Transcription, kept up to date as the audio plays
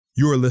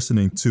You are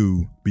listening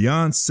to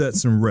Beyond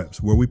Sets and Reps,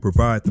 where we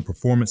provide the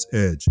performance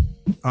edge.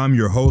 I'm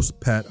your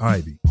host, Pat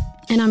Ivy.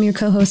 And I'm your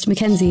co-host,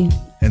 Mackenzie.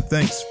 And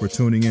thanks for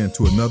tuning in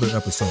to another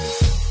episode.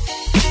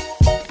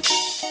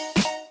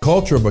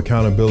 Culture of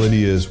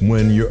accountability is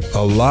when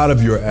a lot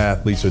of your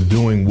athletes are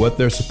doing what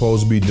they're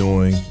supposed to be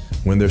doing,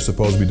 when they're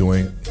supposed to be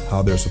doing,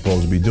 how they're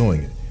supposed to be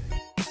doing it.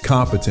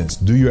 Competence.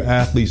 Do your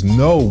athletes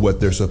know what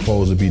they're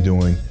supposed to be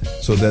doing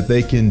so that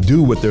they can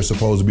do what they're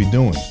supposed to be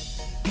doing?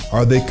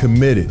 Are they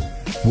committed?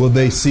 Will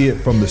they see it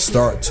from the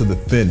start to the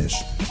finish?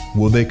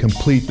 Will they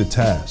complete the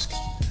task?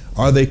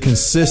 Are they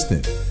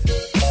consistent?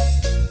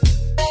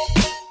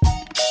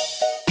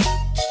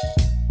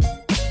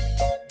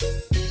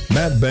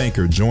 Matt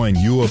Banker joined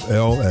U of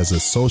L as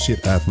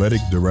Associate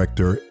Athletic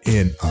Director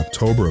in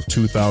October of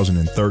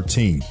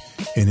 2013.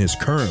 In his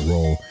current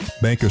role,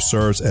 Banker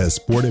serves as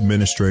Sport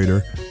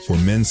Administrator for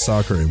men's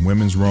soccer and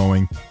women's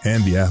rowing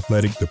and the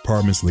Athletic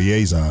Department's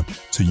liaison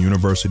to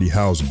University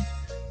Housing.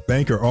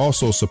 Banker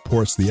also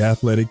supports the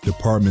Athletic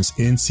Department's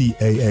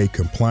NCAA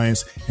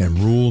compliance and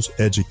rules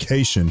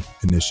education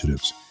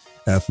initiatives,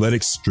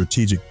 athletics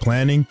strategic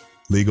planning,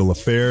 legal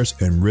affairs,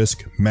 and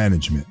risk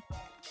management.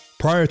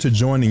 Prior to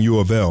joining U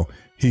of L,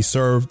 he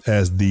served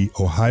as the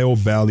Ohio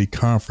Valley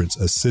Conference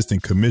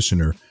Assistant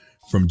Commissioner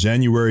from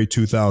January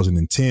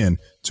 2010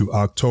 to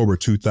October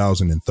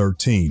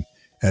 2013.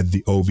 At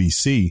the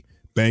OVC,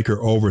 Banker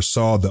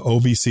oversaw the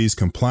OVC's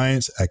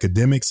compliance,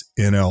 academics,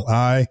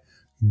 NLI,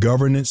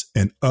 governance,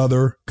 and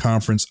other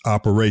conference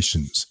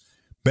operations.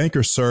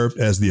 Banker served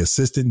as the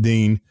Assistant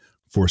Dean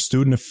for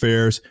Student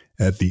Affairs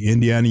at the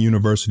Indiana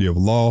University of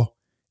Law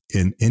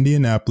in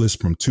Indianapolis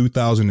from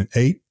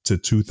 2008 to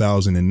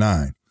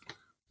 2009.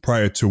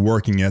 Prior to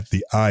working at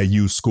the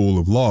IU School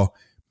of Law,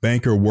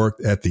 Banker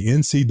worked at the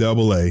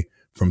NCAA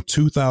from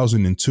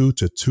 2002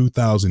 to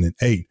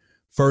 2008,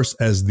 first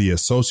as the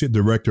Associate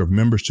Director of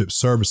Membership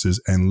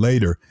Services and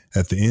later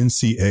at the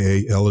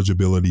NCAA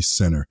Eligibility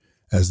Center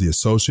as the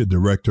Associate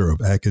Director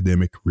of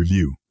Academic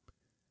Review.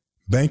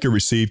 Banker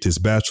received his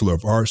Bachelor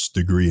of Arts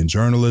degree in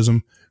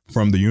journalism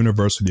from the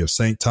University of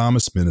St.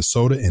 Thomas,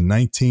 Minnesota in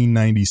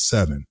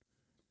 1997.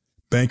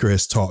 Banker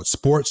has taught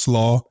sports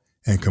law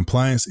and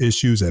compliance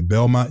issues at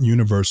Belmont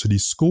University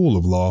School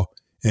of Law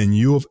and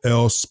U of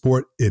L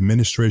Sport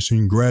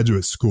Administration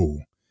Graduate School.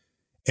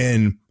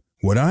 And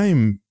what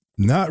I'm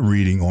not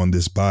reading on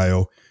this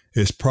bio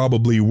is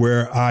probably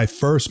where I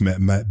first met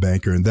Matt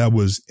Banker, and that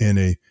was in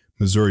a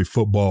Missouri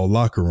football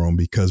locker room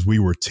because we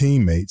were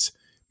teammates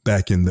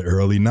back in the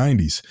early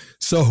 90s.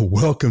 So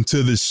welcome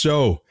to the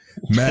show,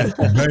 Matt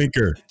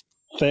Banker.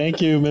 Thank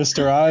you,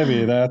 Mr.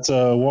 Ivy. That's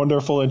a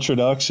wonderful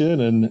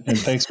introduction, and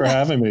thanks for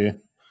having me.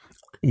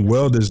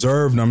 Well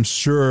deserved. I'm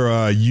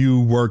sure you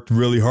worked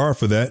really hard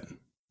for that.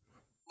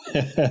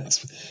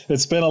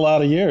 It's been a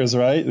lot of years,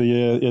 right?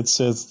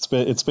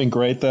 It's been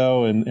great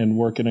though, and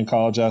working in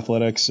college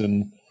athletics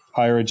and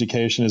higher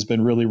education has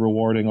been really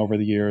rewarding over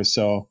the years.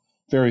 So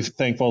very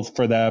thankful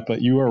for that.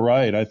 But you are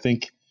right. I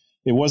think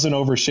it wasn't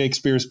over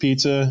Shakespeare's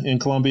Pizza in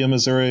Columbia,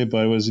 Missouri,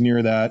 but it was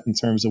near that in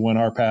terms of when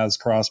our paths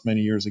crossed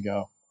many years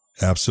ago.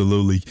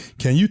 Absolutely.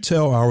 Can you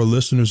tell our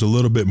listeners a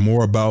little bit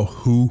more about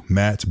who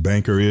Matt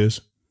Banker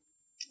is?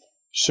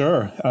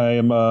 Sure. I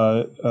am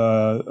a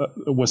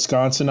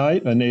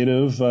Wisconsinite, a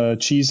native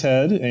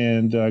cheesehead,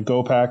 and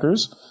go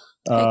Packers.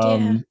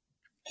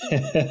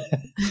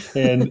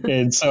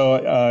 And so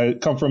I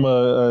come from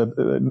a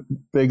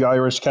big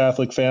Irish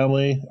Catholic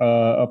family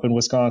up in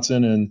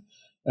Wisconsin,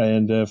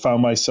 and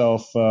found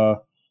myself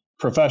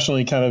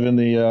professionally kind of in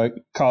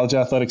the college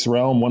athletics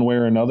realm one way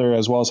or another,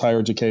 as well as higher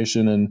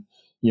education. And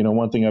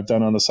one thing I've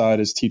done on the side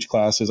is teach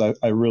classes.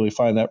 I really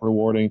find that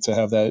rewarding to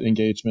have that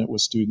engagement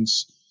with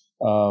students.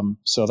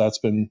 So that's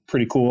been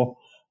pretty cool.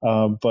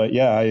 But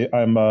yeah,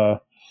 I'm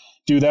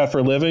do that for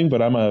a living,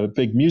 but I'm a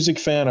big music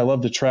fan. I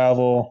love to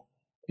travel,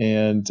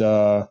 and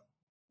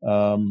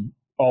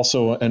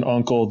also an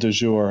uncle du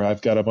jour.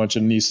 I've got a bunch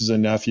of nieces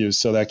and nephews,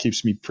 so that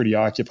keeps me pretty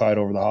occupied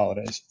over the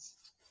holidays.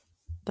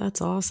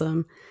 That's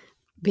awesome.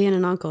 Being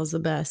an uncle is the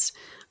best.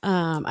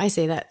 I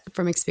say that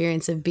from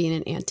experience of being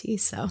an auntie.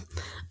 So,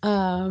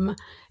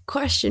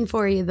 question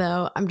for you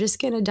though, I'm just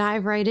going to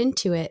dive right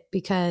into it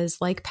because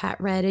like Pat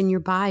read in your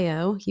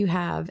bio, you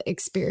have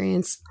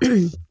experience,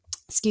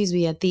 excuse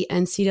me, at the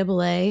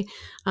NCAA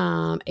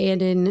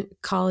and in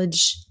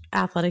college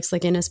athletics,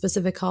 like in a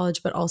specific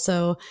college, but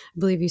also I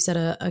believe you said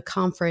a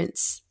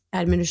conference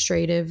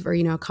administrative or,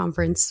 a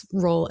conference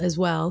role as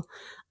well.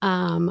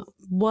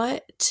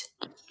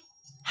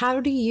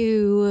 How do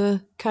you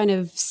kind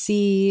of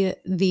see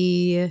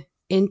the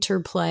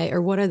interplay,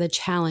 or what are the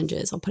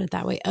challenges, I'll put it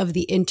that way, of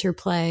the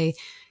interplay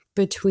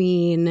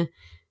between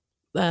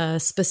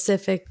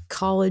specific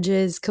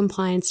colleges,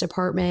 compliance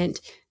department,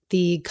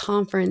 the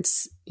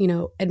conference,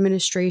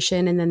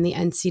 administration, and then the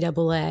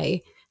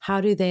NCAA?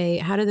 How do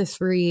the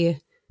three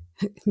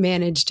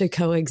manage to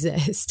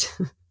coexist?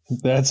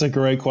 That's a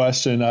great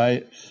question.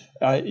 That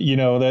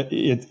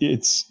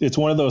it's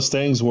one of those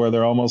things where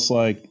they're almost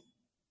like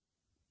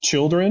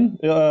children,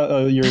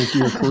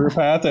 your career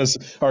path as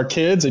our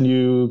kids, and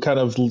you kind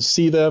of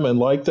see them and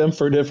like them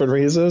for different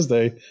reasons.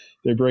 They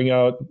bring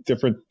out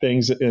different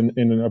things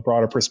in a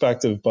broader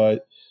perspective.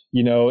 But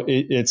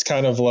it's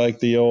kind of like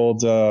the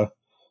old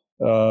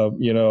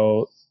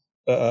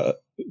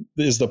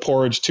is the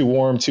porridge too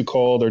warm, too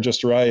cold, or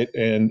just right?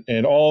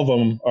 And all of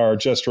them are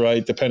just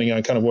right, depending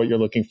on kind of what you're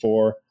looking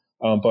for.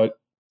 But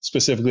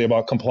specifically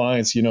about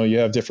compliance, you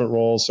have different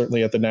roles.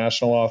 Certainly at the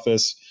national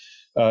office,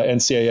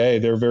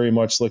 NCAA, they're very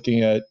much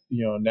looking at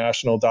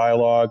national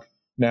dialogue,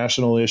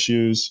 national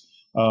issues,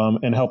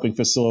 and helping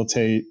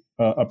facilitate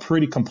a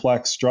pretty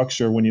complex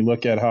structure when you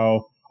look at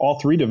how all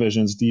three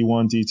divisions,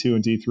 D1, D2,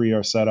 and D3,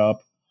 are set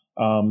up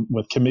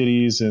with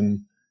committees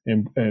and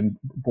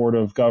board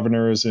of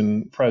governors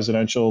and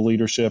presidential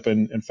leadership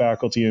and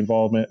faculty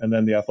involvement, and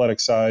then the athletic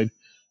side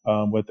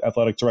with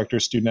athletic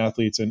directors, student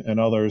athletes, and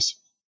others.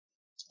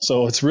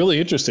 So it's really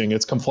interesting.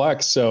 It's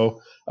complex.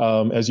 So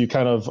as you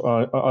kind of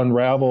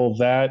unravel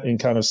that and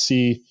kind of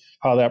see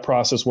how that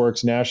process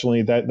works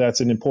nationally, that's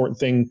an important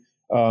thing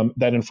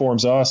that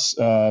informs us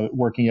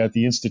working at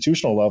the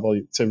institutional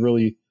level to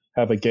really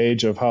have a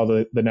gauge of how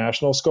the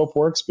national scope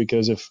works.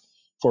 Because if,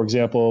 for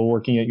example,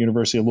 working at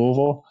University of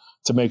Louisville,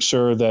 to make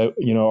sure that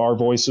our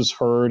voice is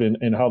heard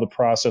and how the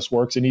process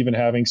works, and even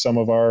having some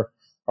of our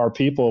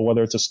people,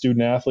 whether it's a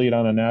student athlete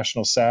on a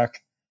national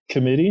SAC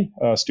committee,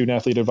 student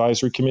athlete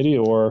advisory committee,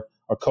 or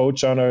a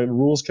coach on a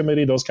rules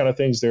committee, those kind of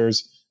things,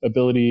 there's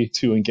ability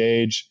to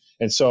engage.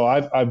 And so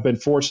I've been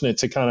fortunate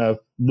to kind of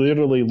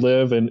literally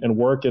live and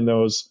work in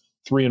those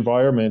three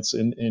environments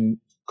in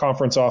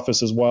conference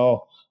office as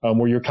well,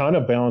 where you're kind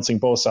of balancing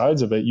both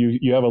sides of it.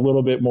 You have a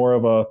little bit more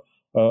of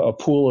a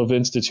pool of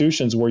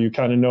institutions where you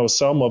kind of know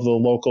some of the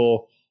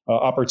local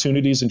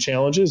opportunities and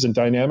challenges and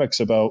dynamics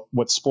about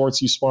what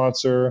sports you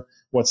sponsor,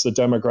 what's the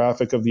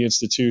demographic of the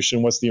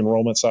institution, what's the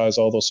enrollment size,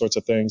 all those sorts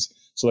of things.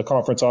 So the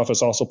conference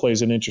office also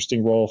plays an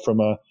interesting role from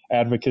a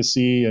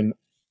advocacy and,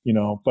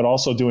 but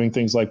also doing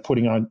things like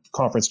putting on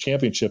conference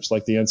championships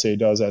like the NCAA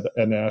does at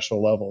a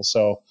national level.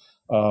 So,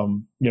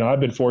 I've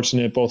been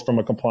fortunate both from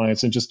a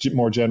compliance and just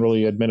more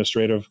generally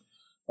administrative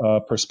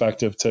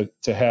perspective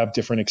to have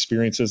different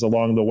experiences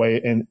along the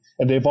way. And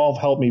they've all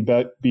helped me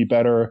be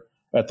better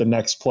at the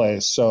next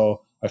place.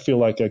 So I feel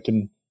like I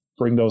can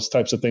bring those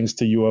types of things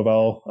to U of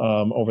L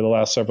over the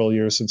last several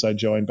years since I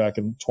joined back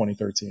in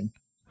 2013.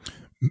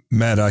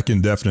 Matt, I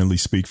can definitely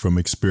speak from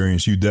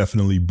experience. You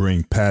definitely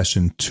bring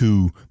passion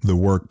to the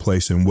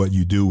workplace and what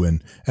you do.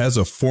 And as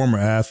a former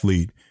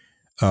athlete,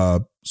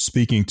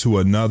 speaking to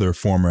another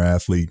former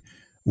athlete,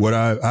 what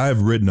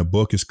I've written a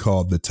book is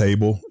called The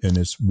Table, and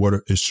it's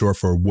short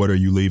for What Are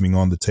You Leaving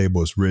on the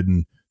Table? It's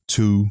written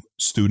to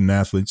student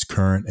athletes,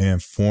 current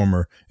and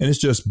former, and it's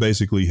just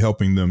basically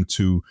helping them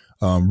to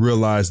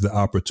realize the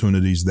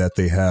opportunities that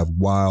they have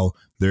while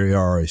they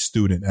are a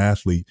student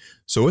athlete.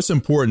 So it's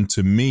important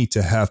to me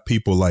to have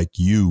people like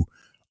you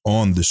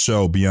on the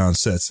show, Beyond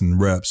Sets and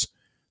Reps,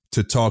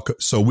 to talk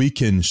so we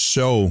can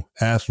show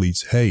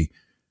athletes, hey,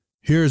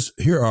 here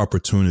are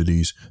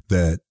opportunities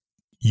that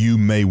you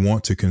may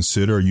want to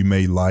consider, you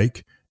may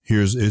like.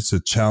 It's a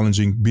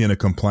challenging, being a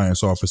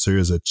compliance officer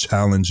is a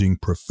challenging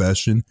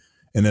profession.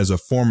 And as a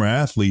former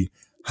athlete,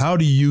 how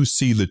do you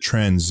see the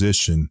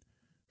transition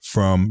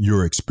from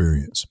your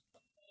experience?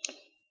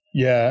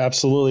 Yeah,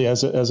 absolutely.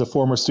 As a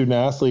former student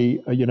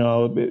athlete,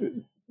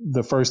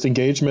 the first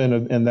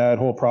engagement in that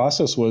whole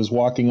process was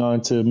walking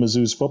onto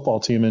Mizzou's football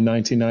team in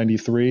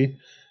 1993.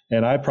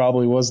 And I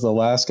probably was the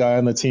last guy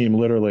on the team,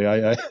 literally.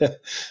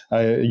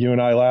 You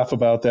and I laugh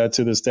about that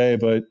to this day,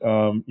 but,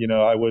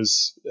 I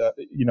was,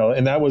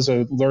 and that was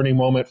a learning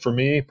moment for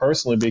me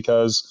personally,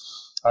 because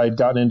I'd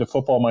gotten into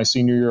football my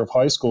senior year of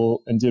high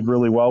school and did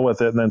really well with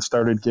it, and then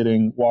started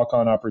getting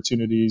walk-on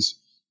opportunities.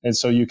 And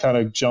so you kind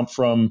of jump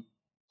from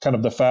kind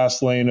of the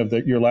fast lane of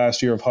your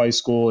last year of high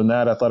school and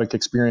that athletic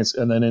experience,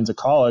 and then into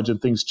college,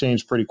 and things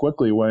changed pretty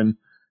quickly when,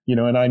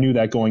 and I knew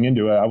that going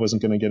into it, I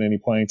wasn't going to get any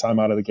playing time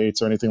out of the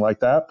gates or anything like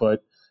that,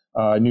 but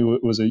I knew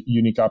it was a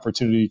unique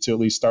opportunity to at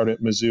least start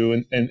at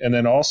Mizzou. And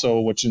then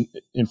also, which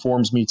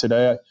informs me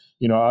today,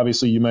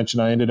 obviously you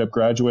mentioned I ended up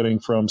graduating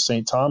from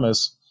St.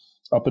 Thomas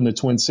up in the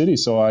Twin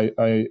Cities. So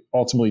I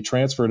ultimately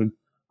transferred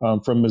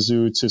from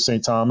Mizzou to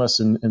St.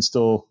 Thomas and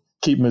still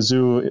keep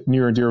Mizzou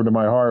near and dear to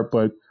my heart.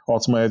 But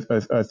ultimately,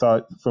 I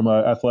thought from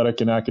an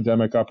athletic and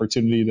academic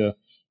opportunity, the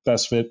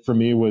best fit for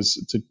me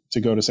was to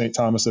go to St.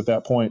 Thomas at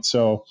that point.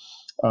 So,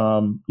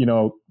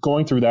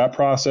 going through that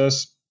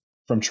process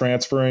from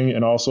transferring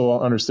and also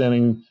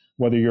understanding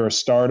whether you're a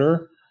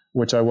starter,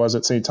 which I was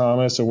at St.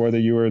 Thomas, or whether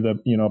you were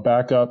the,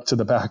 backup to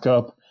the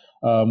backup,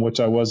 which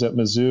I was at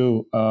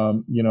Mizzou,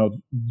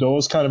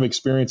 those kind of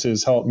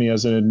experiences helped me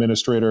as an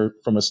administrator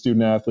from a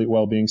student athlete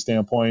well-being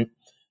standpoint,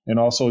 and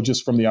also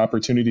just from the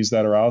opportunities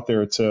that are out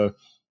there to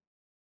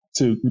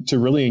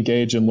really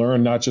engage and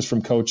learn, not just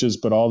from coaches,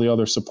 but all the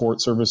other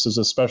support services,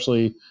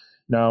 especially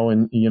now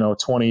in,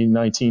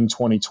 2019,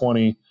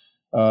 2020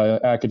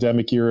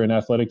 academic year and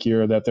athletic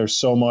year, that there's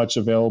so much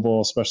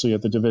available, especially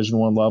at the Division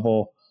I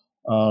level,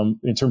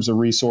 in terms of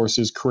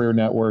resources, career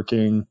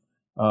networking,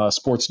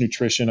 sports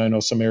nutrition. I know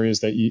some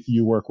areas that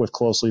you work with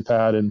closely,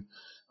 Pat, and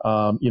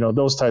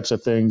those types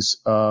of things.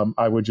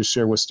 I would just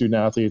share with student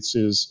athletes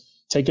is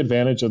take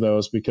advantage of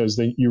those, because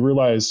you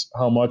realize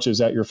how much is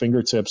at your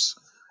fingertips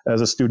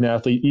as a student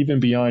athlete, even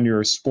beyond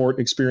your sport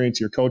experience,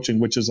 your coaching,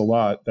 which is a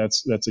lot.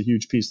 That's a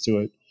huge piece to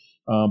it.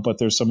 But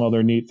there's some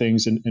other neat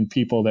things and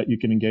people that you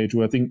can engage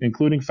with,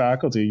 including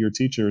faculty, your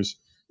teachers.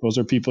 Those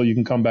are people you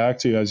can come back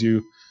to as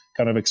you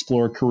kind of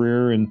explore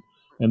career and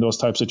those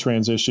types of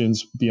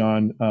transitions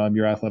beyond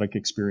your athletic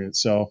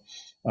experience. So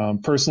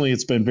personally,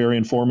 it's been very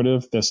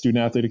informative, the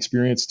student athlete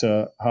experience,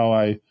 to how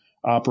I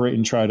operate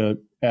and try to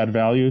add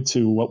value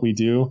to what we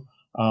do.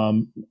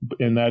 And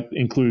that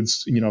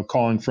includes,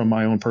 calling from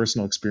my own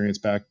personal experience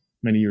back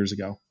many years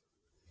ago.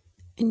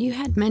 And you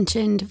had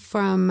mentioned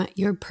from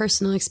your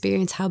personal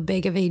experience how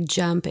big of a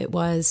jump it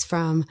was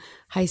from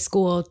high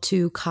school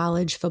to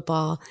college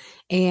football.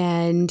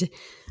 And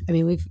I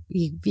mean,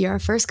 you're our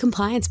first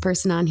compliance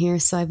person on here,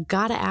 so I've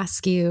got to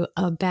ask you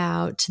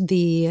about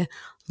the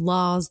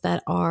laws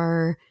that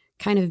are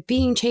kind of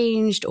being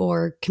changed,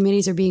 or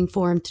committees are being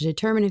formed to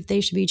determine if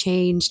they should be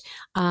changed,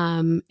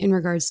 in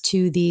regards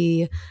to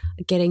the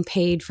getting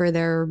paid for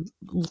their,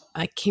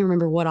 I can't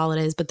remember what all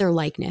it is, but their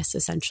likeness,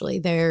 essentially.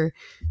 They're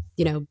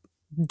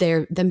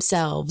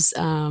themselves,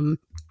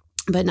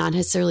 but not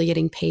necessarily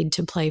getting paid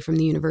to play from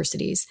the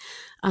universities.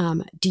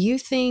 Do you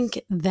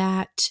think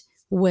that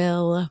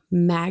will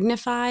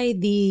magnify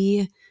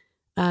the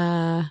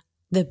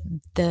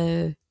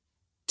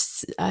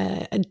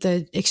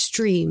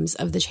extremes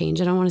of the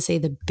change? I don't want to say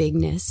the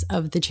bigness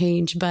of the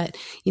change, but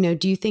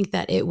do you think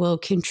that it will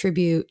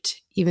contribute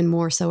even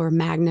more so, or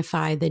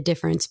magnify the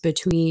difference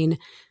between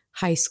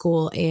high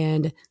school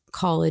and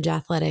college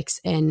athletics?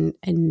 And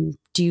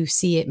do you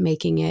see it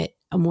making it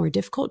a more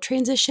difficult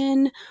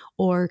transition,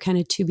 or kind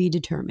of to be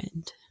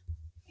determined?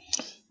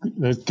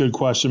 That's a good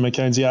question,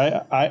 Mackenzie.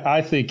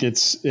 I think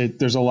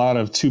there's a lot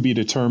of to be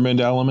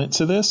determined element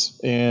to this,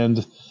 and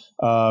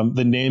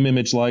the name,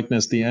 image,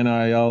 likeness, the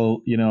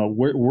NIL.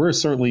 We're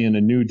certainly in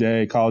a new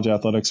day, college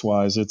athletics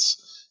wise.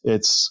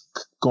 It's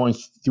going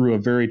through a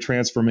very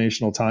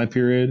transformational time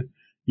period.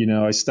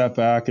 I step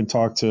back and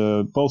talk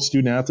to both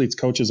student athletes,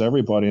 coaches,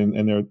 everybody,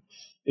 and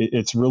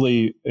it's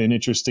really an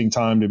interesting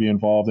time to be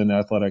involved in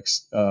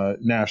athletics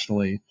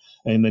nationally.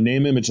 And the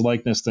name, image,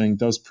 likeness thing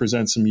does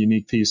present some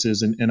unique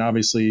pieces. And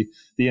obviously,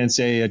 the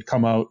NCAA had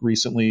come out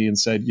recently and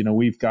said,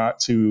 we've got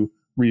to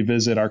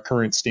revisit our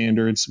current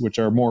standards, which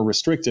are more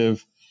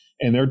restrictive.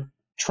 And they're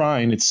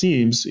trying, it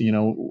seems,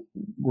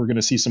 we're going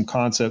to see some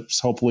concepts,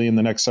 hopefully, in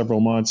the next several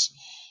months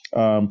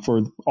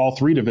for all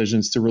three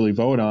divisions to really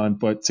vote on,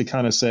 but to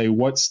kind of say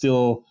what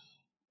still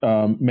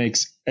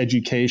makes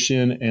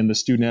education and the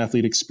student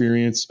athlete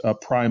experience a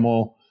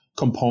primal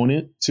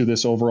component to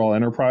this overall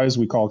enterprise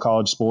we call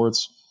college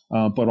sports,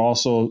 but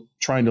also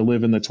trying to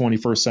live in the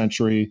 21st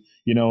century.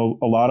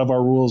 A lot of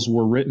our rules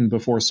were written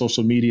before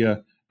social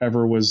media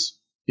ever was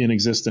in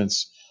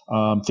existence.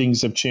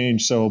 Things have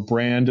changed. So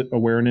brand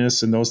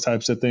awareness and those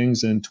types of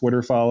things, and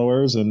Twitter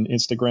followers and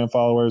Instagram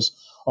followers,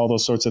 all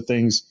those sorts of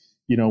things,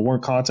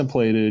 weren't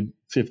contemplated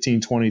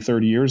 15, 20,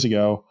 30 years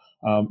ago.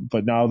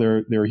 But now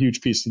they're a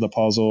huge piece of the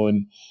puzzle.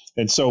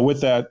 And so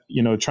with that,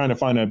 trying to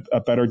find a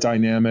better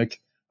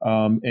dynamic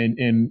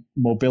and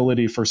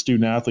mobility for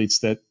student athletes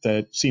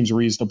that seems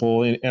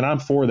reasonable. And I'm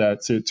for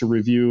that, to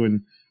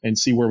review and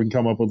see where we can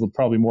come up with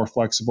probably more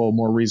flexible,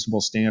 more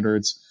reasonable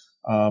standards.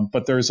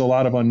 But there's a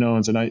lot of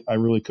unknowns, and I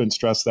really couldn't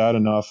stress that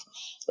enough.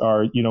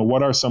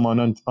 What are some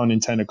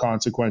unintended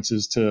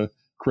consequences to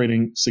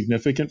creating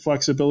significant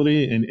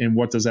flexibility, and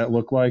what does that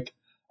look like?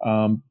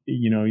 When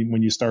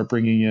you start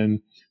bringing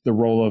in the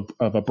role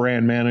of a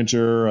brand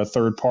manager, a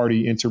third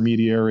party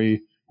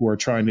intermediary who are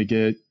trying to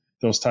get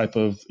those type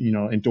of,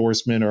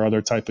 endorsement or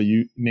other type of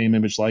name,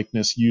 image,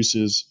 likeness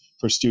uses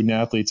for student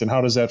athletes. And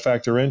how does that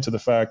factor into the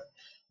fact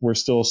we're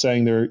still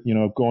saying they're,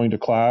 going to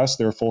class,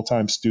 they're a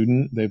full-time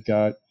student, they've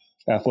got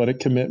athletic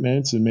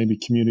commitments and maybe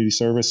community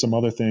service, some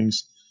other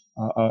things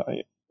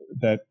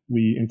that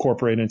we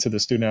incorporate into the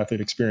student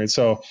athlete experience.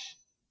 So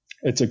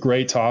it's a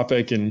great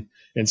topic and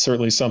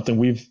certainly something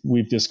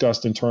we've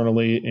discussed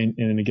internally.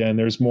 And again,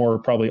 there's more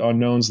probably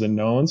unknowns than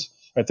knowns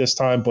at this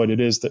time, but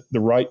it is the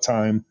right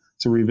time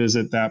to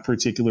revisit that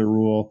particular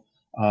rule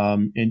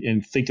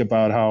and think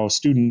about how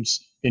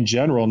students in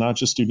general, not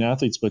just student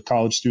athletes, but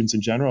college students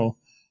in general,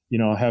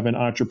 have an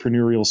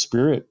entrepreneurial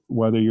spirit,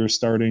 whether you're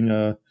starting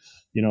a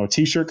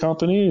t-shirt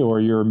company or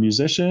you're a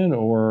musician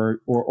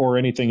or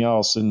anything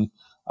else. And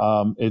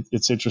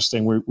it's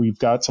interesting. We've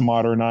got to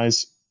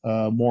modernize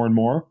more and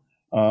more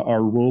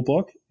our rule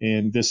book,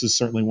 and this is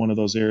certainly one of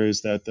those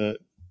areas that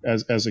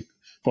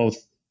both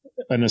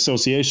an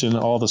association,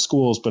 all the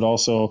schools, but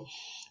also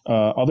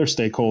other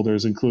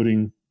stakeholders,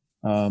 including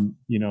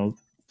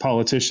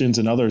politicians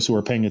and others who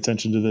are paying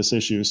attention to this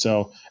issue.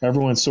 So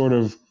everyone's sort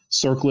of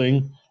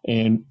circling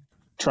and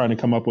trying to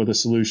come up with a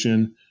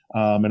solution.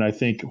 And I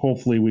think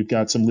hopefully we've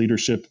got some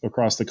leadership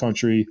across the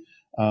country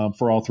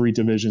for all three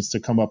divisions to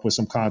come up with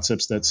some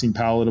concepts that seem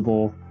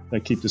palatable,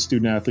 that keep the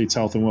student athletes'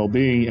 health and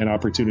well-being and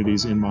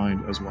opportunities in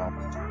mind as well.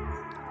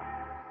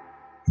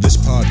 This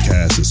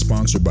podcast is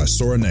sponsored by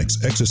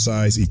Sorinex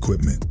Exercise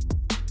Equipment.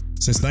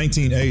 Since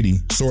 1980,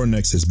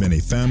 Sorinex has been a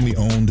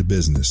family-owned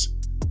business,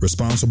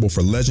 responsible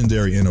for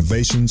legendary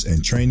innovations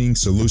and training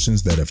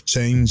solutions that have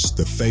changed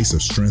the face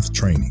of strength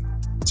training.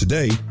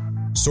 Today,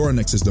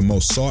 Sorinex is the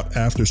most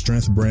sought-after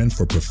strength brand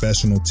for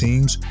professional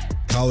teams,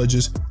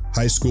 colleges,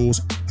 high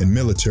schools, and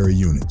military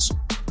units.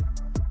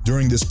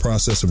 During this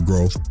process of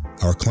growth,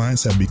 our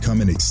clients have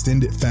become an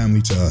extended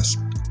family to us,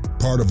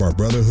 part of our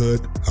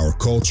brotherhood, our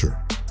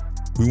culture.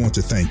 We want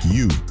to thank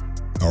you,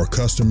 our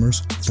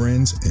customers,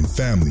 friends, and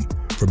family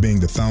for being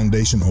the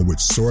foundation on which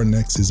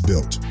Sorinex is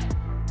built.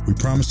 We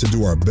promise to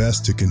do our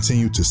best to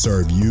continue to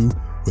serve you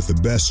with the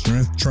best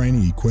strength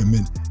training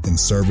equipment and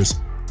service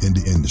in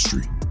the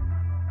industry.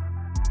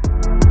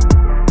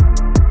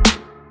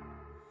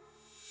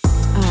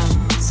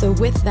 So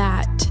with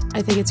that,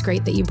 I think it's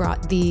great that you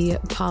brought the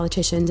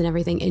politicians and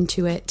everything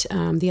into it,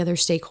 the other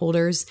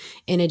stakeholders,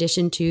 in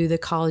addition to the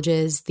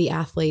colleges, the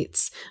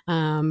athletes,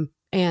 and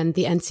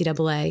the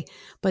NCAA.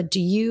 But do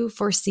you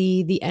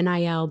foresee the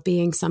NIL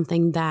being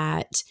something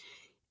that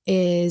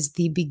is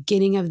the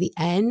beginning of the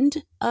end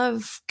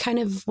of kind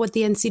of what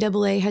the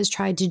NCAA has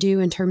tried to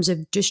do in terms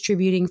of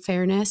distributing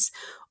fairness?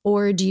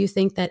 Or do you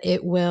think that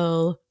it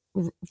will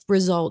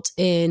result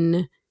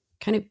in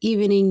kind of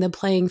evening the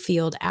playing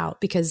field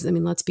out? Because, I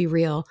mean, let's be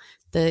real,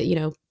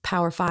 the,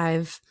 Power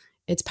Five,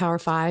 it's Power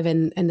Five,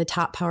 and the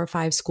top Power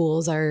Five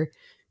schools are,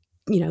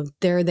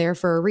 they're there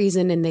for a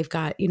reason, and they've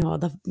got,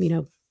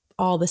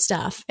 all the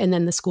stuff. And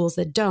then the schools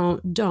that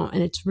don't.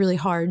 And it's really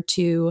hard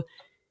to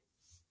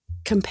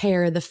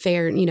compare the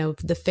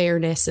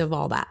fairness of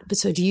all that. But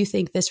so do you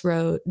think this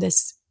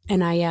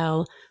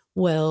NIL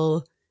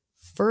will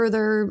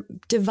further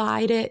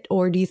divide it,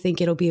 or do you think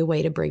it'll be a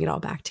way to bring it all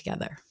back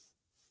together?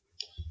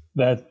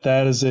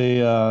 That is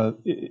an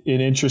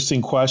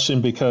interesting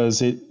question,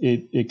 because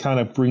it kind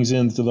of brings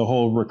into the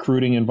whole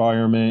recruiting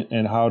environment,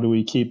 and how do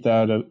we keep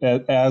that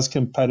as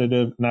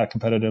not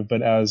competitive,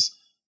 but as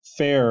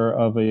fair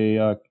of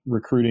a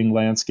recruiting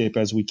landscape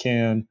as we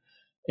can.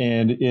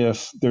 And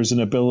if there's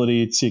an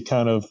ability to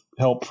kind of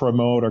help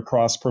promote or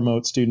cross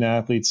promote student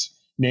athletes'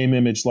 name,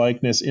 image,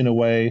 likeness in a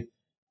way,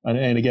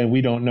 and again,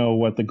 we don't know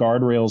what the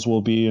guardrails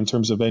will be in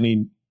terms of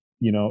any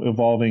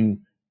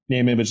evolving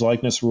name, image,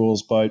 likeness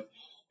rules, but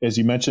as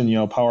you mentioned,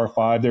 Power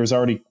Five, there's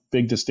already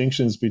big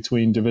distinctions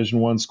between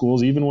Division I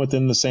schools, even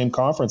within the same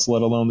conference,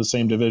 let alone the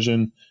same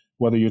division,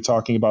 whether you're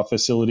talking about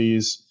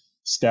facilities,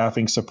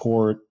 staffing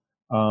support,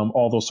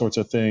 all those sorts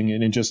of things,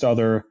 and in just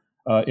other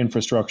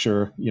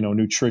infrastructure,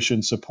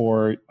 nutrition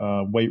support,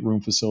 weight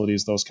room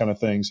facilities, those kind of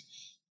things.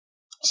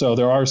 So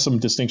there are some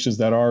distinctions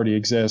that already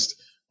exist,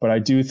 but I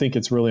do think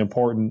it's really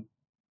important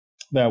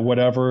that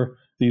whatever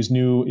these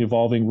new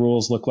evolving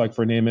rules look like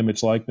for name,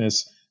 image,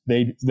 likeness,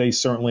 they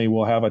certainly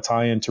will have a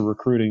tie-in to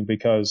recruiting,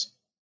 because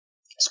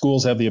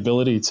schools have the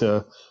ability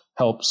to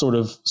help sort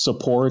of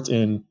support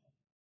and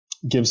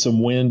give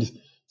some wind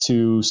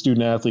to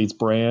student athletes'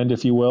 brand,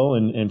 if you will,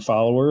 and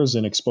followers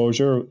and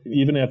exposure.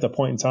 Even at the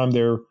point in time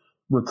they're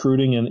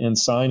recruiting and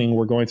signing,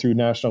 we're going through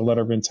national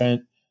letter of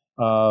intent,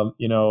 throughout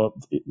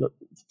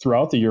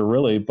the year,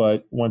 really.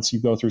 But once you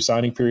go through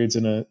signing periods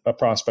and a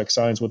prospect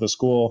signs with a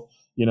school,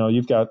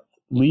 you've got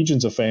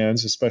legions of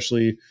fans,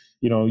 especially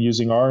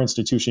using our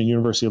institution,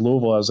 University of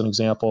Louisville, as an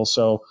example.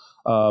 So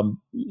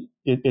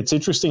it's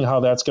interesting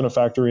how that's going to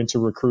factor into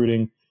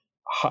recruiting,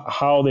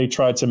 how they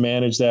try to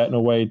manage that in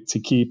a way to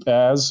keep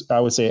as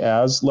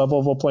level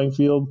of a playing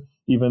field,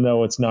 even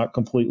though it's not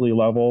completely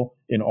level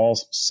in all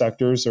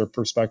sectors or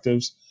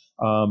perspectives.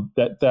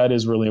 That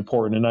is really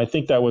important. And I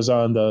think that was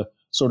on the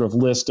sort of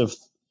list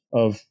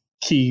of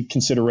key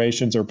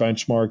considerations or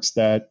benchmarks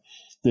that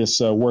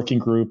this working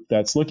group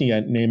that's looking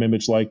at name,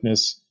 image,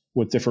 likeness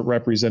with different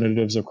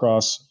representatives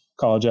across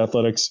college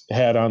athletics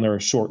had on their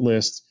short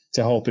list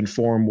to help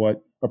inform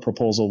what a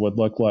proposal would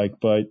look like.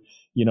 But,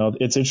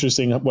 it's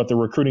interesting what the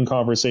recruiting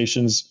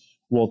conversations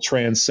will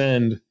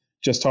transcend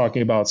just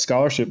talking about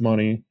scholarship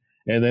money.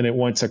 And then it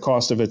went to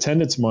cost of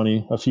attendance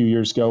money a few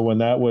years ago when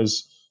that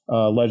was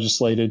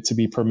legislated to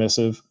be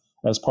permissive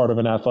as part of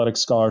an athletic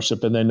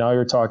scholarship. And then now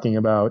you're talking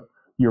about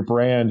your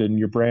brand and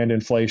your brand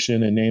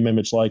inflation and name,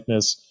 image,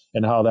 likeness,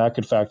 and how that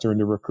could factor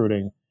into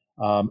recruiting.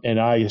 And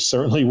I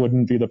certainly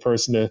wouldn't be the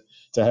person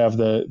to have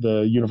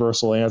the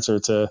universal answer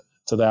to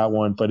that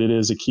one, but it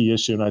is a key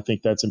issue. And I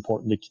think that's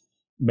important to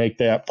make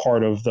that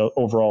part of the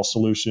overall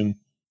solution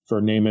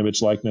for name,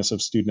 image, likeness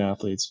of student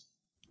athletes.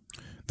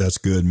 That's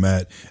good,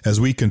 Matt.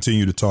 As we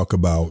continue to talk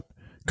about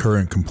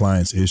current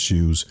compliance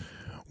issues,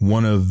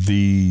 one of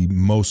the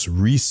most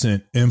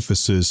recent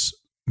emphasis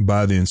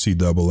by the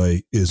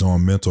NCAA is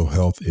on mental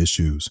health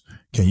issues.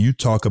 Can you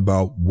talk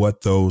about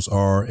what those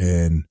are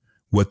and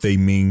what they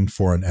mean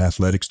for an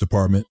athletics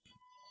department?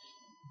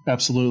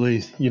 Absolutely.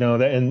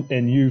 That,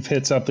 and you've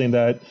hit something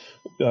that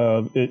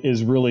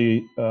is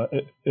really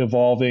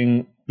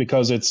evolving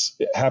because it's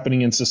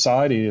happening in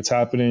society. It's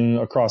happening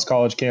across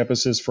college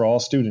campuses for all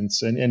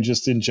students and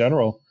just in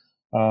general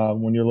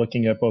when you're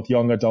looking at both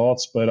young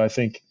adults. But I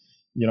think,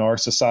 our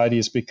society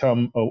has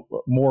become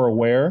more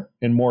aware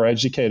and more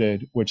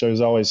educated, which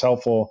is always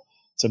helpful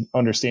to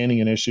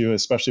understanding an issue,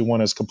 especially one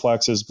as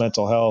complex as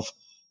mental health,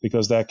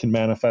 because that can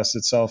manifest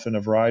itself in a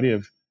variety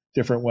of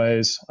different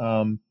ways.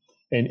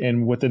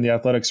 And within the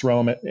athletics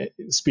realm,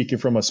 speaking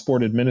from a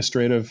sport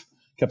administrative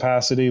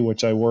capacity,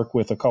 which I work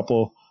with a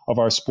couple of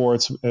our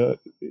sports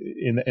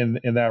in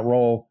that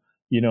role,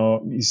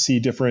 you see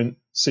different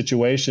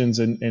situations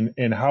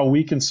and how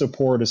we can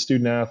support a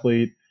student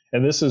athlete.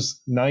 And this is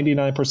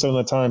 99% of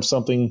the time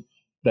something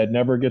that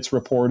never gets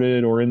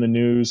reported or in the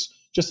news,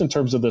 just in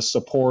terms of the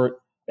support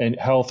and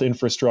health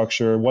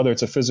infrastructure, whether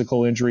it's a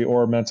physical injury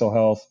or mental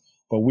health.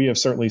 But we have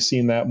certainly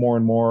seen that more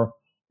and more.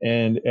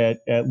 And at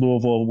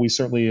Louisville, we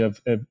certainly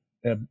have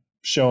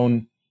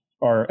shown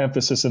our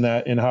emphasis in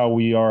that in how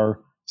we are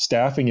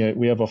staffing it.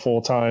 We have a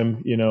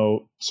full-time,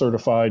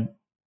 certified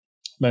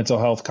mental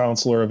health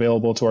counselor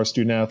available to our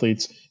student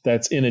athletes.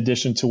 That's in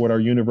addition to what our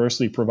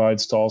university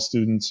provides to all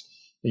students,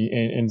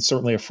 and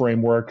certainly a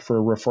framework for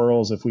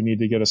referrals if we need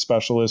to get a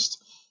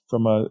specialist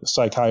from a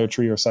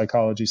psychiatry or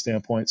psychology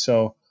standpoint.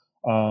 So,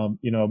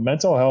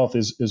 mental health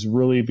is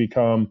really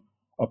become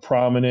a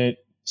prominent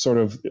sort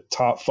of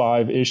top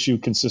 5 issue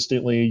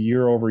consistently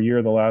year over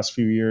year the last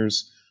few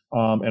years.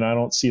 And I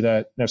don't see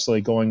that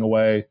necessarily going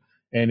away.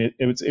 And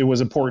it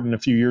was important a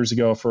few years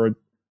ago for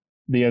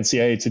the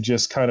NCAA to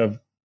just kind of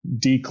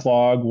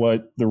declog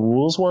what the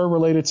rules were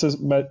related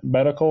to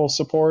medical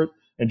support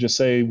and just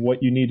say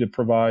what you need to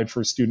provide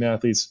for student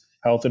athletes'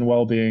 health and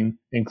well-being,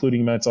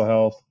 including mental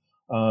health,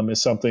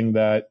 is something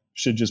that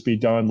should just be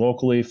done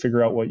locally,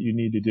 figure out what you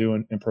need to do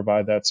and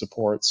provide that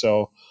support.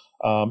 So,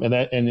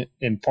 and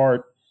in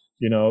part,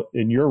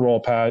 in your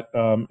role, Pat,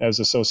 as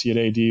associate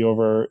AD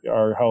over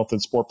our health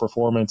and sport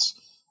performance,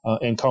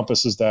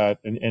 encompasses that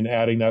and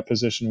adding that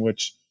position,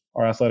 which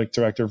our athletic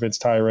director, Vince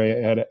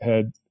Tyre,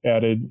 had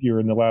added here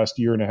in the last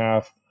year and a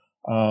half,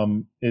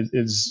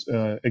 is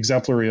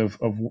exemplary of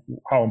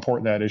how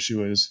important that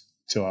issue is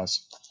to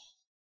us.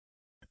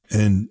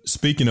 And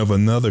speaking of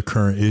another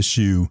current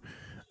issue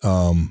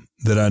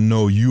that I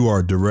know you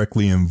are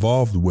directly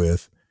involved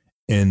with,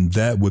 and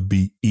that would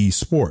be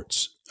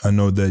esports. I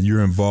know that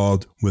you're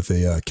involved with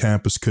a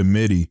campus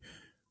committee.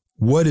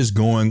 What is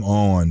going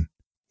on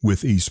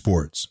with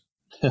esports?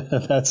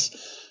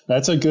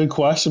 That's a good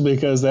question,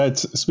 because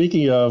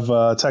speaking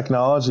of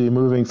technology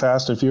moving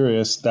fast and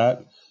furious,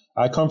 that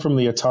I come from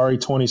the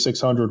Atari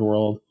 2600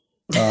 world.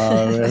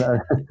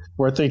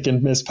 We're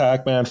thinking Miss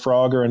Pac-Man,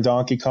 Frogger, and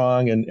Donkey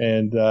Kong,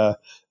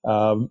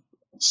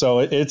 so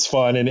it's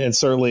fun, and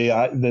certainly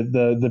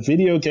the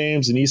video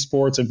games and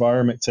esports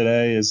environment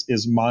today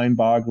is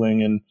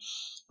mind-boggling. And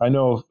I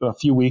know a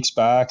few weeks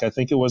back, I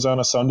think it was on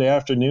a Sunday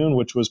afternoon,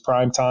 which was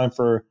prime time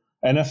for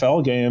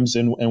NFL games,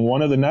 and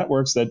one of the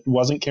networks that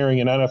wasn't carrying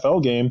an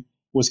NFL game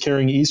was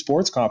carrying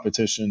esports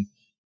competition.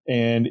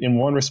 And in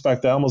one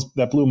respect,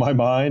 that blew my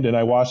mind, and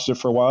I watched it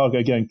for a while.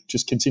 Again,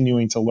 just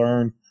continuing to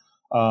learn.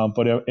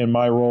 But in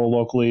my role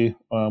locally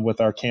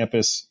with our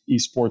campus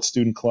esports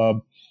student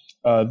club,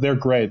 they're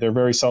great. They're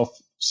very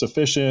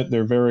self-sufficient.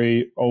 They're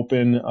very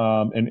open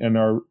and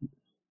are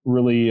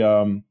really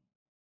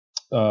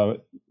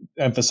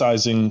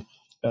emphasizing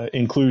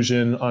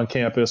inclusion on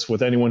campus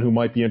with anyone who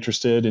might be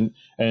interested.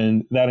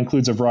 And that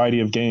includes a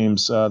variety of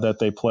games that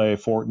they play,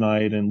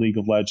 Fortnite and League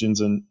of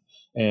Legends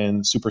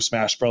and Super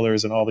Smash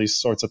Brothers and all these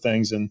sorts of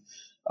things. And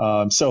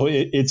so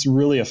it's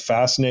really a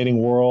fascinating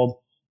world.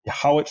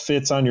 How it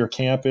fits on your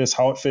campus,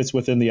 how it fits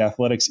within the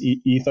athletics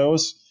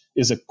ethos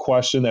is a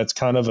question that's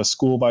kind of a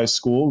school by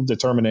school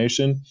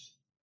determination.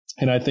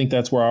 And I think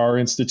that's where our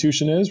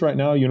institution is right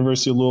now.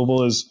 University of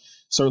Louisville is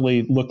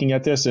certainly looking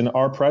at this, and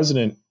our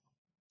president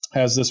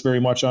has this very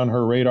much on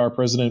her radar.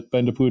 President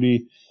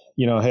Bendaputi,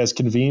 has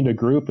convened a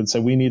group and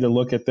said, we need to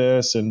look at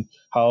this and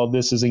how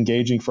this is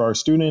engaging for our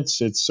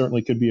students. It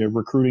certainly could be a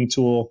recruiting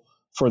tool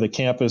for the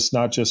campus,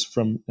 not just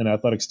from an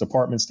athletics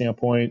department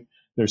standpoint.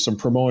 There's some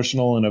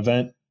promotional and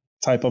event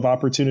type of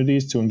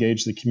opportunities to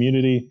engage the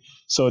community.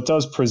 So it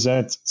does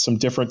present some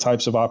different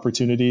types of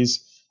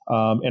opportunities.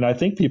 And I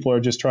think people are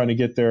just trying to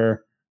get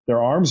their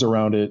arms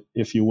around it,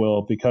 if you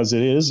will, because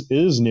it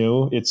is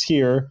new. It's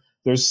here.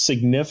 There's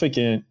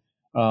significant,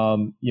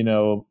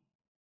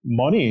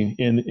 money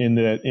in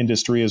the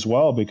industry as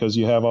well, because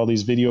you have all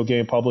these video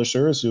game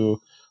publishers who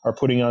are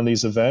putting on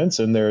these events,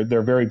 and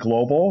they're very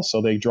global,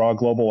 so they draw a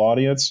global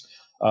audience.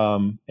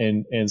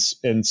 And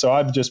so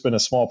I've just been a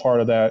small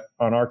part of that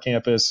on our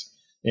campus,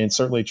 and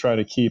certainly try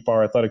to keep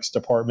our athletics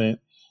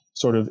department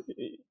sort of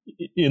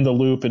in the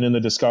loop and in the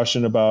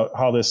discussion about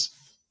how this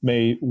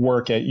may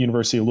work at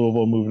University of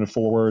Louisville moving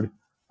forward.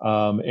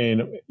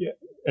 And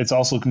it's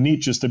also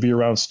neat just to be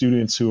around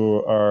students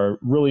who are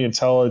really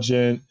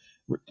intelligent,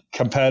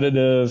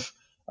 competitive,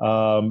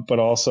 but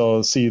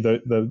also see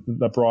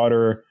the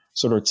broader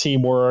sort of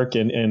teamwork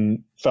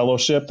and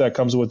fellowship that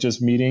comes with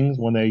just meetings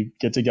when they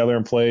get together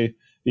and play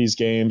these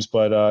games.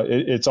 But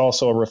it's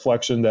also a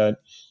reflection that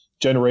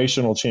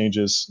generational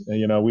changes.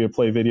 We would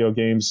play video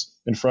games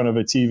in front of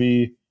a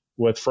TV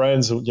with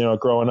friends,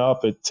 growing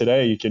up.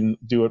 Today you can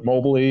do it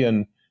mobily,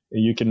 and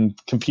you can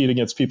compete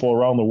against people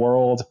around the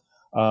world,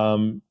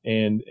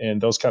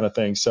 and those kind of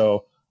things.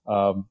 So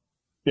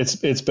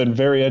it's been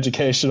very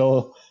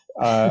educational.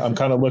 I'm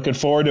kind of looking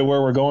forward to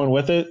where we're going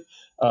with it.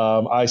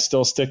 I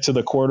still stick to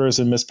the quarters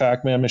and Miss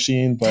Pac-Man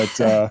machine,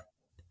 but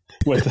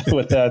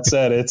with that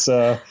said,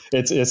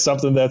 it's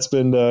something that's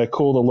been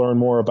cool to learn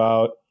more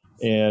about,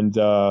 and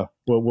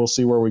we'll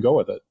see where we go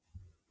with it.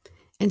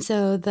 And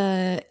so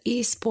the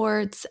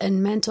esports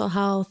and mental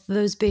health,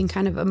 those being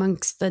kind of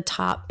amongst the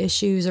top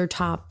issues or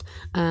top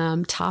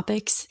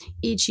topics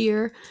each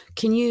year.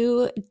 Can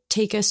you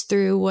take us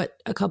through what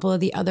a couple of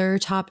the other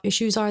top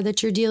issues are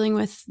that you're dealing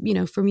with,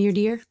 from year to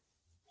year?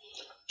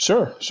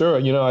 Sure.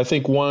 I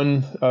think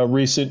one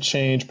recent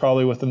change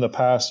probably within the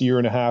past year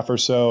and a half or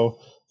so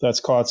that's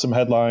caught some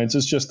headlines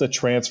is just the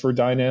transfer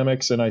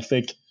dynamics. And I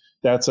think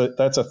that's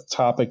a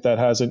topic that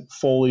hasn't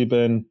fully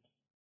been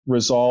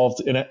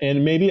resolved,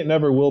 and maybe it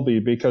never will be,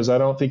 because I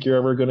don't think you're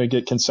ever going to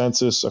get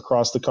consensus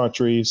across the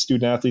country,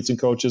 student athletes and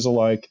coaches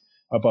alike,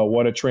 about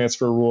what a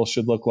transfer rule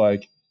should look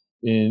like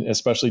in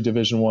especially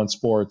Division I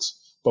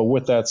sports. But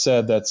with that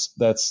said,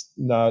 that's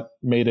not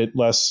made it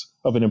less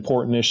of an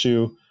important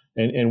issue.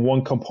 And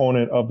one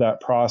component of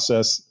that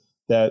process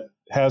that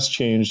has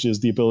changed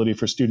is the ability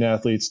for student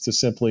athletes to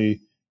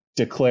simply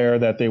declare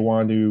that they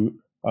want to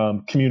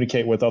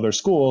communicate with other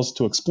schools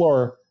to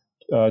explore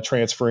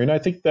transferring. I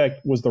think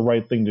that was the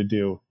right thing to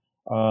do.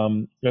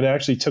 It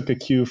actually took a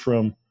cue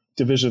from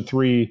Division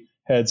III,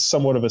 had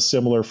somewhat of a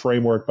similar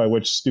framework by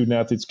which student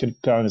athletes can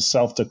kind of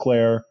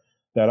self-declare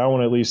that I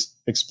want to at least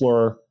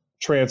explore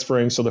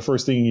transferring. So the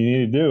first thing you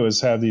need to do is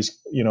have these,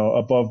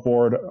 above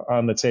board,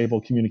 on the table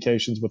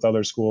communications with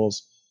other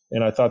schools.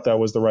 And I thought that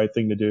was the right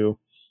thing to do.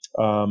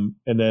 And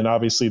then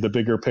obviously the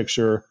bigger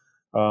picture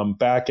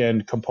back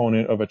end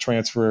component of a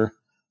transfer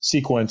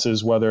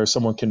sequences, whether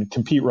someone can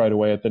compete right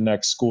away at the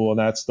next school. And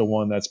that's the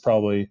one that's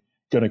probably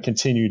going to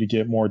continue to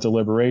get more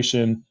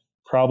deliberation,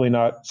 probably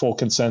not full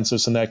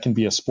consensus. And that can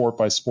be a sport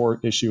by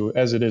sport issue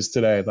as it is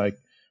today. Like,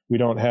 we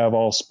don't have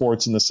all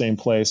sports in the same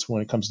place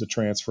when it comes to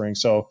transferring.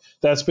 So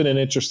that's been an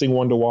interesting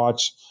one to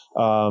watch.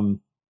 And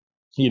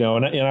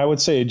I would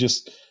say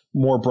just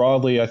more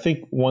broadly, I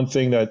think one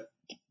thing that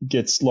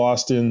gets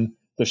lost in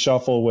the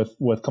shuffle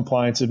with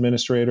compliance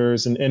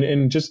administrators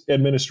and just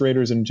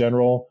administrators in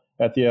general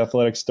at the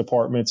athletics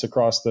departments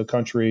across the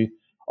country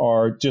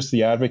are just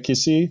the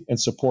advocacy and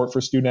support for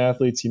student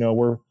athletes.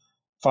 We're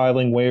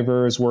filing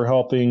waivers, we're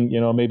helping,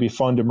 maybe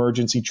fund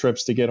emergency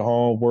trips to get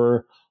home.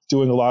 We're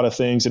doing a lot of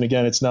things. And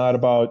again, it's not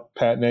about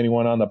patting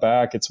anyone on the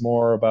back. It's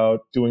more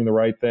about doing the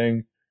right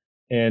thing.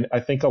 And I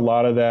think a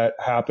lot of that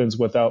happens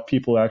without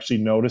people actually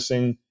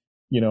noticing,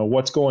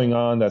 what's going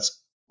on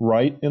that's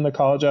right in the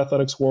college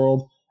athletics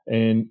world.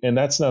 And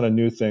that's not a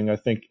new thing. I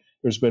think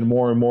there's been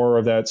more and more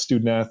of that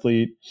student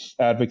athlete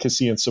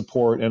advocacy and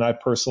support. And I've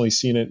personally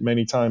seen it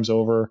many times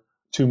over,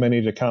 too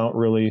many to count,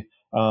 really,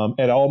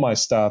 at all my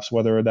stops,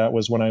 whether that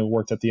was when I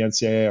worked at the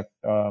NCAA,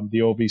 the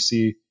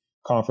OVC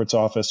conference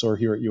office, or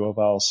here at U of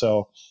L.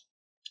 So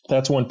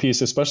that's one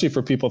piece, especially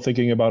for people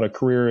thinking about a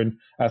career in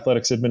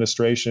athletics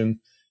administration.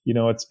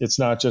 It's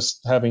not just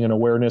having an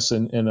awareness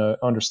and an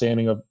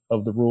understanding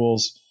of the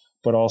rules,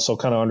 but also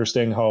kind of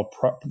understanding how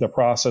the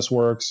process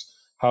works,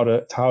 how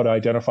to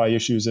identify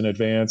issues in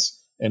advance,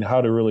 and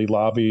how to really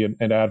lobby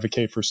and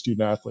advocate for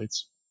student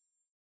athletes.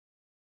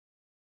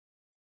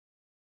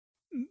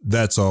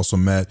 That's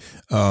awesome, Matt.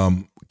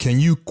 Can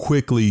you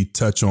quickly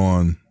touch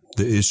on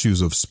the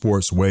issues of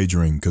sports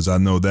wagering? Because I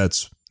know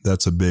that's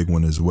a big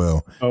one as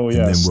well. Oh, yes.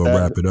 And then we'll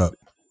wrap it up.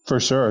 For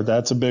sure.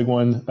 That's a big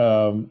one.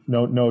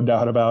 No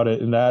doubt about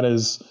it. And that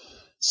is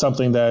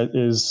something that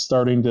is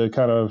starting to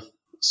kind of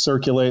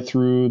circulate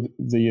through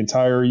the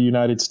entire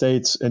United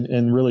States,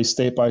 and really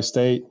state by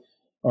state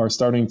are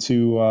starting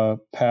to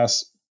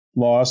pass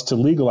laws to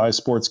legalize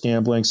sports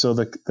gambling. So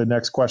the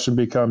next question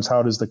becomes,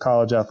 how does the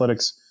college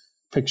athletics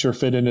picture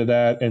fit into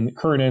that? And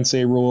current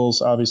NCAA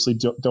rules obviously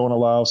don't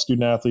allow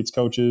student athletes,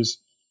 coaches,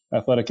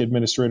 athletic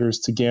administrators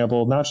to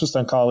gamble, not just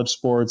on college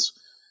sports,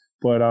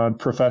 but on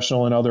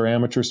professional and other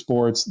amateur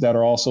sports that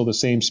are also the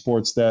same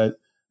sports that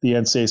the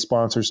NCAA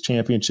sponsors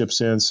championships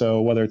in.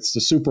 So whether it's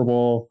the Super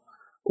Bowl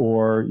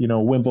or,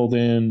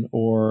 Wimbledon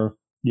or,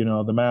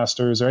 the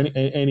Masters or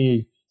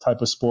any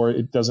type of sport,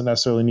 it doesn't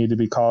necessarily need to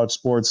be college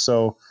sports.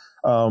 So,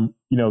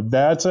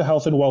 that's a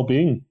health and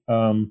well-being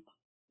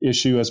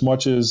issue as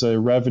much as a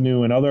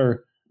revenue and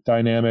other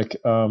dynamic,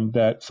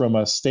 that from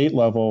a state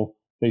level,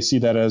 they see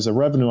that as a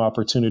revenue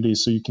opportunity.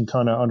 So you can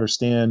kind of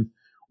understand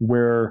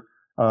where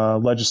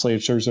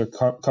legislatures are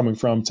coming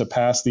from to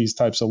pass these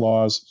types of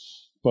laws.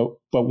 But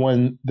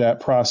when that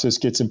process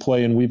gets in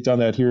play, and we've done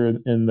that here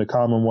in the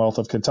Commonwealth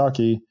of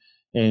Kentucky,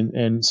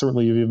 and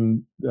certainly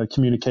even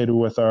communicated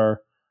with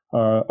our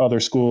other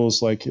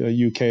schools like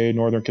UK,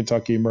 Northern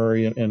Kentucky,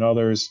 Murray, and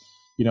others.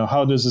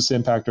 How does this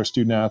impact our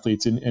student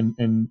athletes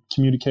in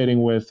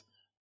communicating with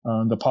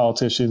the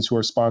politicians who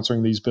are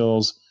sponsoring these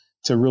bills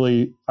to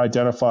really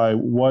identify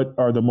what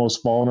are the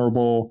most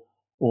vulnerable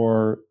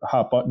or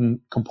hot button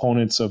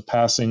components of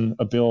passing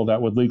a bill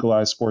that would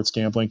legalize sports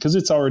gambling? Because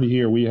it's already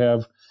here. We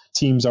have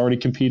teams already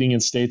competing in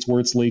states where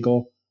it's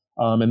legal.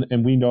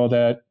 And we know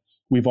that.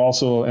 We've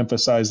also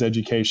emphasized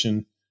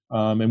education.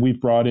 And we've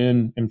brought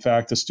in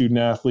fact, a student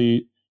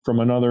athlete from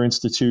another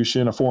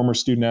institution, a former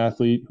student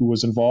athlete who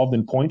was involved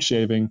in point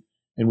shaving.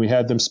 And we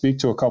had them speak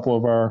to a couple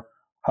of our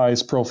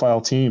highest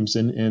profile teams.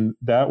 And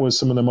that was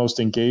some of the most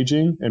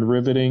engaging and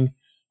riveting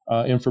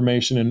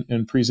information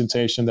and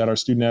presentation that our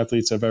student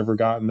athletes have ever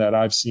gotten that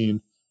I've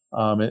seen.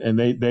 And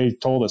they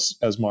told us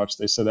as much.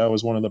 They said that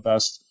was one of the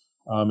best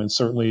and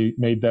certainly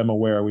made them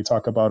aware. We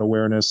talk about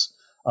awareness.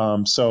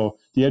 So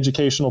the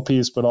educational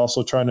piece, but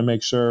also trying to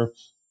make sure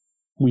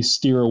we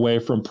steer away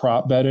from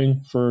prop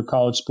betting for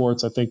college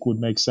sports, I think would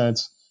make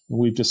sense.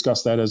 We've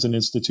discussed that as an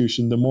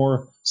institution. The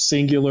more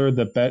singular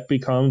the bet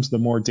becomes, the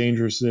more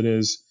dangerous it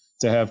is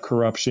to have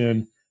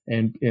corruption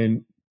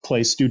and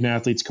place student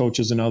athletes,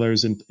 coaches, and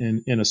others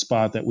in a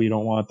spot that we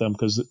don't want them,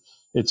 because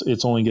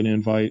it's only going to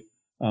invite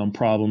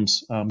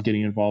problems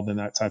getting involved in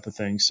that type of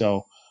thing.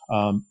 So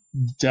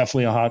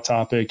definitely a hot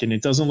topic, and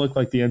it doesn't look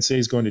like the NCAA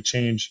is going to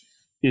change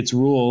its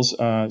rules,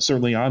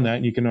 certainly on that.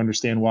 And you can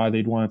understand why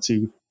they'd want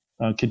to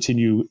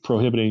continue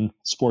prohibiting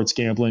sports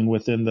gambling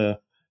within the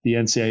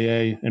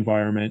NCAA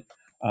environment.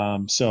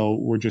 So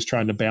we're just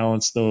trying to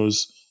balance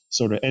those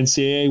sort of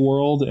NCAA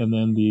world and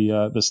then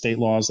the state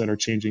laws that are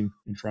changing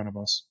in front of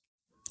us.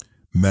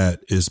 Matt,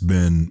 it's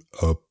been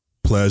a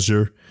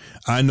pleasure.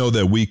 I know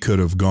that we could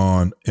have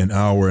gone an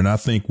hour, and I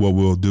think what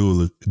we'll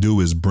do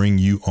is bring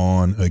you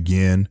on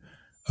again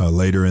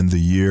later in the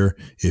year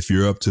if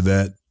you're up to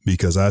that,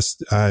 because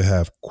I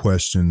have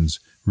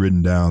questions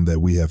written down that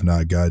we have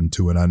not gotten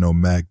to, and I know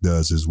Mac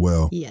does as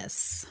well.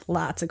 Yes,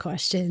 lots of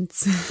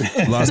questions.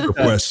 Lots of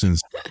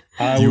questions.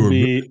 I would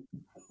be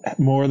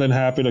more than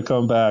happy to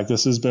come back.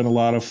 This has been a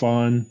lot of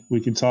fun.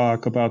 We can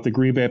talk about the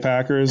Green Bay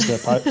Packers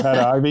that Pat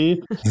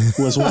Ivy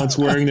was once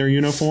wearing their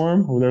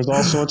uniform. There's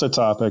all sorts of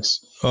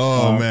topics.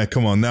 Oh, man,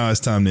 come on. Now it's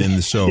time to end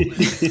the show.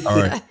 All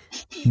right.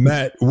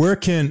 Matt,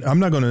 I'm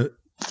not going to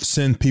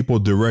send people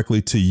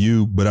directly to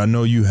you, but I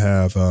know you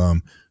have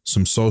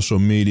some social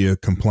media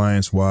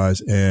compliance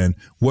wise, and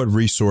what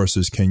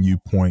resources can you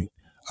point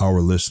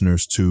our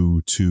listeners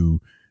to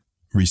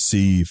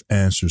receive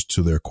answers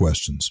to their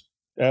questions?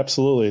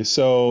 Absolutely.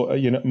 So,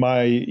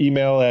 my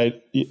email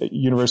at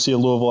University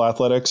of Louisville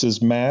Athletics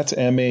is Matt,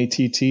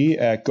 M-A-T-T,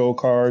 at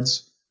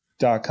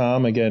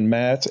gocards.com. Again,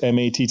 Matt,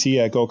 M-A-T-T,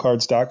 at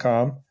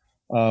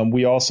gocards.com.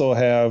 We also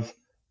have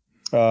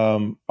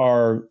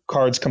our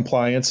Cards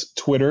Compliance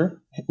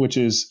Twitter, which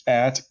is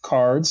at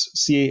Cards,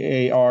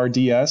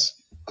 C-A-R-D-S,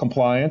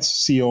 Compliance,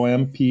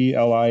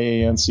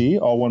 C-O-M-P-L-I-A-N-C,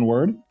 all one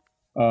word.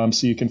 So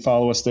you can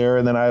follow us there.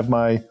 And then I have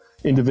my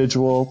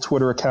individual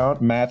Twitter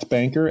account, Matt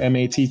Banker,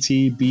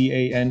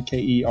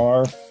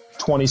 M-A-T-T-B-A-N-K-E-R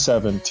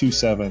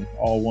 27,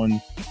 all one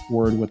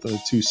word with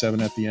the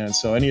 27 at the end.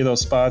 So any of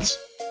those spots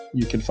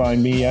you can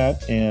find me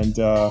at, and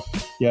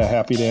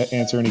happy to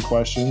answer any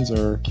questions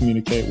or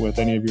communicate with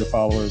any of your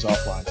followers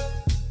offline.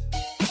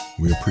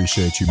 We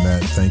appreciate you,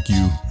 Matt. Thank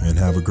you, and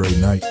have a great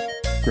night.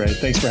 Great.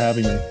 Thanks for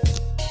having me.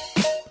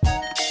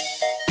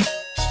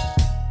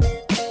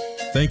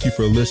 Thank you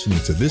for listening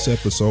to this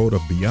episode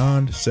of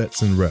Beyond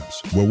Sets and Reps,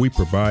 where we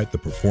provide the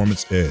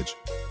performance edge.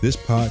 This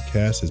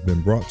podcast has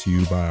been brought to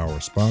you by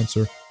our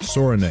sponsor,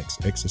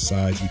 Sorinex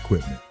Exercise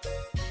Equipment.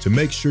 To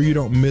make sure you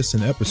don't miss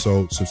an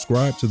episode,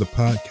 subscribe to the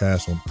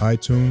podcast on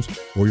iTunes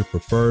or your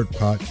preferred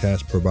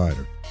podcast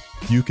provider.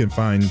 You can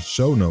find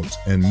show notes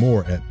and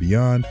more at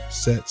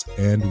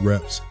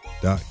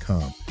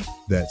BeyondSetsAndReps.com.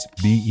 That's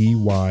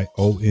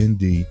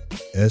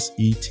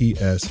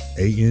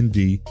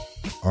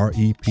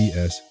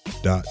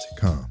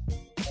BeyondSetsAndReps.com.